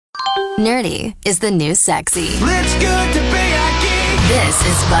Nerdy is the new sexy. It's good to be a geek. This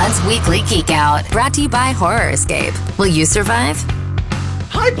is Bud's Weekly Geek-out, brought to you by Horror Escape. Will you survive?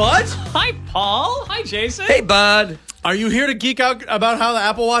 Hi, Bud. Hi, Paul. Hi, Jason. Hey, Bud. Are you here to geek out about how the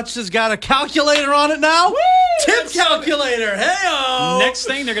Apple Watch has got a calculator on it now? Woo! Tip calculator. Hey-o. Next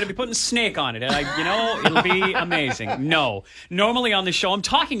thing, they're going to be putting Snake on it. And it'll be amazing. No. Normally on the show, I'm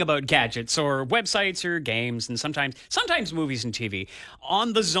talking about gadgets or websites or games and sometimes movies and TV.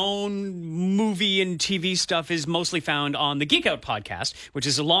 On the Zone, movie and TV stuff is mostly found on the Geek-out podcast, which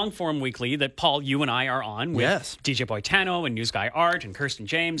is a long-form weekly that, Paul, you and I are on with DJ Boitano and News Guy Art and Kirsten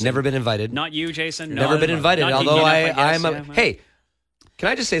James. Never been invited. Not you, Jason. Never been invited, not although geeky enough, I I'm guess. a... Yeah, well. Hey, can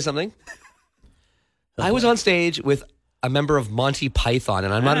I just say something? I was on stage with a member of Monty Python,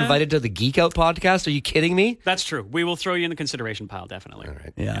 and I'm not invited to the Geek Out podcast. Are you kidding me? That's true. We will throw you in the consideration pile, definitely. All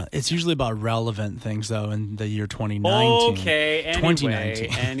right. Yeah, it's usually about relevant things, though, in the year 2019. Okay, anyway. 2019.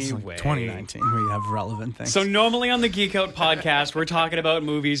 It's like 2019, we have relevant things. So normally on the Geek Out podcast, we're talking about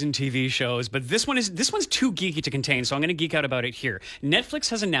movies and TV shows, but this one's too geeky to contain, so I'm going to geek out about it here. Netflix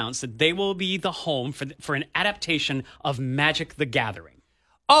has announced that they will be the home for an adaptation of Magic: The Gathering.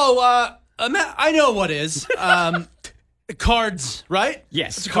 Oh, I know what is. Cards, right?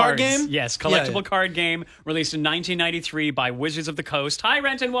 Yes, it's a card game. Yes, collectible card game released in 1993 by Wizards of the Coast. Hi,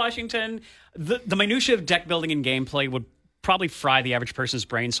 Renton, Washington. The minutia of deck building and gameplay would probably fry the average person's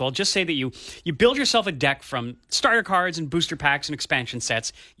brain. So I'll just say that you build yourself a deck from starter cards and booster packs and expansion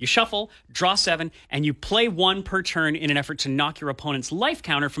sets. You shuffle, draw 7, and you play 1 per turn in an effort to knock your opponent's life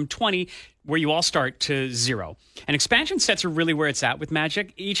counter from 20, where you all start, to 0. And expansion sets are really where it's at with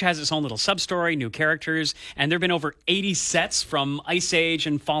Magic. Each has its own little sub-story, new characters, and there have been over 80 sets from Ice Age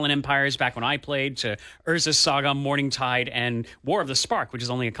and Fallen Empires back when I played to Urza's Saga, Morningtide, and War of the Spark, which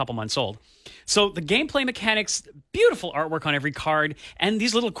is only a couple months old. So the gameplay mechanics, beautiful artwork on every card, and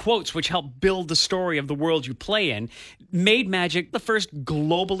these little quotes which help build the story of the world you play in, made Magic the first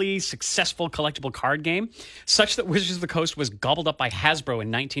globally successful collectible card game, such that Wizards of the Coast was gobbled up by Hasbro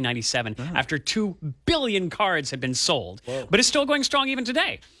in 1997 after 2 billion cards had been sold. Whoa. But it's still going strong even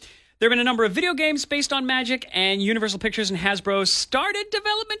today. There have been a number of video games based on Magic, and Universal Pictures and Hasbro started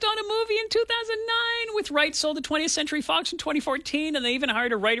development on a movie in 2009 with rights sold to 20th Century Fox in 2014, and they even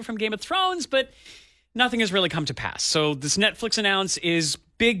hired a writer from Game of Thrones, but nothing has really come to pass. So this Netflix announce is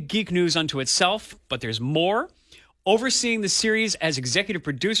big geek news unto itself, but there's more. Overseeing the series as executive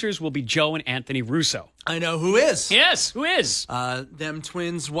producers will be Joe and Anthony Russo. I know who is. Yes, who is? Them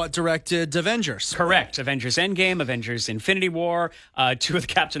twins, what directed Avengers? Correct. Avengers Endgame, Avengers Infinity War, 2 of the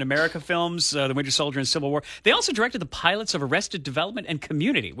Captain America films, The Winter Soldier and Civil War. They also directed the pilots of Arrested Development and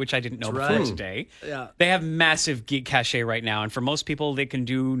Community, which I didn't know before today. Yeah. They have massive geek cachet right now, and for most people, they can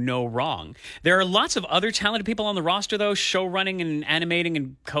do no wrong. There are lots of other talented people on the roster, though, show running and animating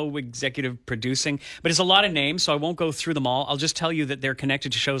and co-executive producing, but it's a lot of names, so I won't go through them all. I'll just tell you that they're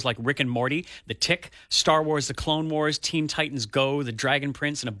connected to shows like Rick and Morty, The Tick, Star Wars, The Clone Wars, Teen Titans Go, The Dragon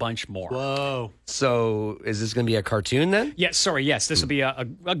Prince, and a bunch more. Whoa. So is this going to be a cartoon then? Yes, this will be a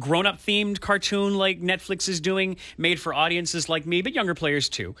grown-up themed cartoon like Netflix is doing, made for audiences like me, but younger players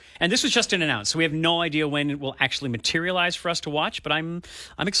too. And this was just an announce, so we have no idea when it will actually materialize for us to watch, but I'm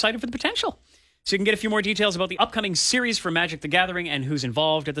excited for the potential. So you can get a few more details about the upcoming series for Magic: The Gathering and who's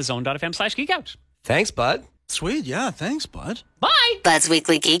involved at thezone.fm/geekout. Thanks, Bud. Sweet, yeah, thanks, Bud. Bye! Bud's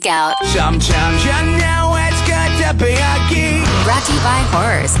Weekly Geek-out, Sometimes you know it's good to be a geek. brought to you by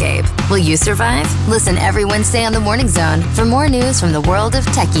Horror Escape. Will you survive? Listen every Wednesday on The Morning Zone for more news from the world of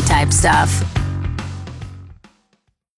techie-type stuff.